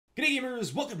G'day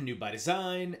gamers, welcome to New by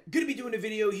Design. Gonna be doing a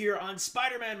video here on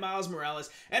Spider-Man Miles Morales,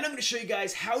 and I'm gonna show you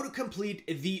guys how to complete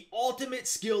the ultimate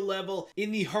skill level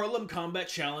in the Harlem Combat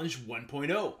Challenge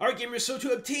 1.0. Alright gamers, so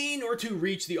to obtain or to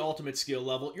reach the ultimate skill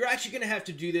level, you're actually gonna have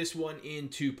to do this one in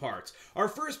two parts. Our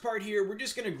first part here, we're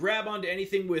just gonna grab onto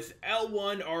anything with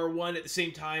L1, R1 at the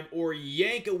same time, or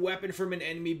yank a weapon from an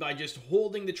enemy by just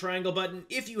holding the triangle button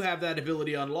if you have that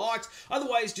ability unlocked.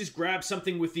 Otherwise, just grab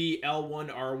something with the L1,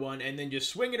 R1, and then just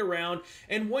swing it around,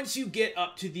 and once you get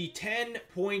up to the 10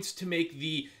 points to make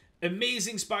the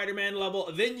amazing Spider-Man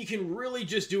level, then you can really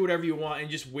just do whatever you want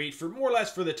and just wait for more or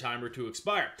less for the timer to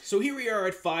expire. So here we are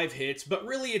at 5 hits, but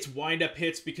really it's wind-up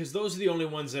hits because those are the only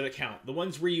ones that count. The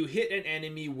ones where you hit an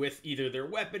enemy with either their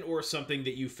weapon or something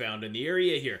that you found in the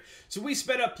area here. So we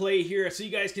sped up play here so you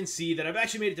guys can see that I've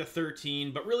actually made it to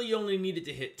 13, but really you only needed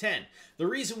to hit 10. The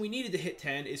reason we needed to hit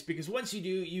 10 is because once you do,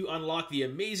 you unlock the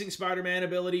amazing Spider-Man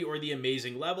ability or the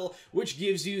amazing level, which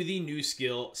gives you the new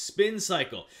skill, Spin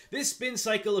Cycle. This Spin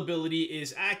Cycle ability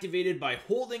is activated by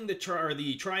holding the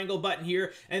triangle button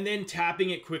here and then tapping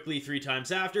it quickly 3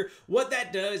 times after. What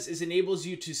that does is enables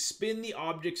you to spin the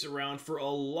objects around for a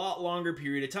lot longer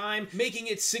period of time, making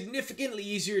it significantly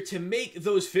easier to make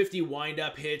those 50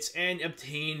 wind-up hits and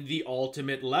obtain the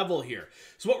ultimate level here.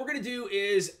 So what we're going to do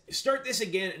is start this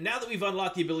again. Now that we've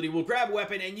unlocked the ability, we'll grab a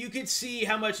weapon and you can see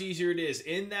how much easier it is.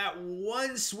 In that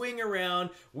one swing around,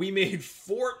 we made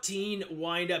 14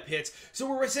 wind-up hits. So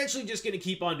we're essentially just going to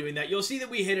keep on doing that. You'll see that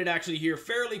we hit it actually here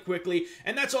fairly quickly,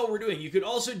 and that's all we're doing. You could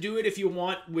also do it if you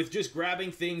want with just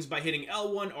grabbing things by hitting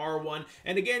L1, R1,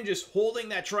 and again, just holding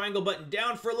that triangle button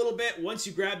down for a little bit. Once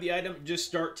you grab the item, just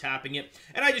start tapping it,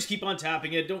 and I just keep on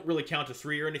tapping it. Don't really count to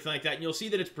 3 or anything like that, and you'll see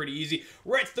that it's pretty easy.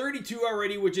 We're at 32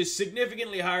 already, which is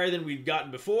significantly higher than we've gotten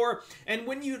before, and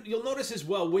when you'll notice as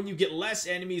well, when you get less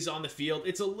enemies on the field,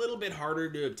 it's a little bit harder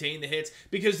to obtain the hits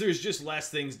because there's just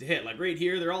less things to hit. Like right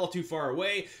here, they're all too far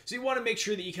away, so you want to make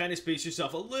sure that you kind of space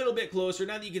yourself a little bit closer.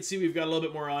 Now that you can see we've got a little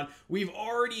bit more on, we've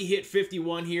already hit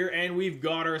 51 here, and we've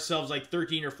got ourselves like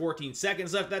 13 or 14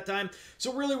 seconds left that time.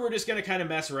 So really, we're just going to kind of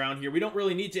mess around here. We don't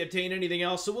really need to obtain anything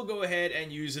else, so we'll go ahead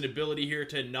and use an ability here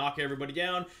to knock everybody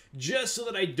down, just so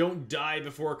that I don't die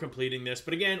before completing this.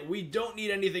 But again, we don't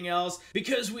need anything else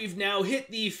because we've now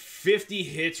hit the 50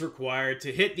 hits required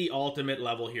to hit the ultimate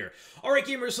level here. Alright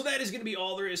gamers, so that is going to be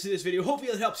all there is to this video.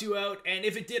 Hopefully it helps you out, and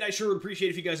if it did, I sure would appreciate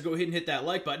if you guys go ahead and hit that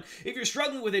like button. If you're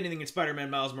struggling with anything in Spider-Man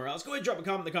Miles Morales, go ahead and drop a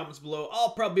comment in the comments below.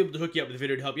 I'll probably be able to hook you up with a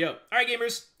video to help you out. Alright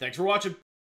gamers, thanks for watching.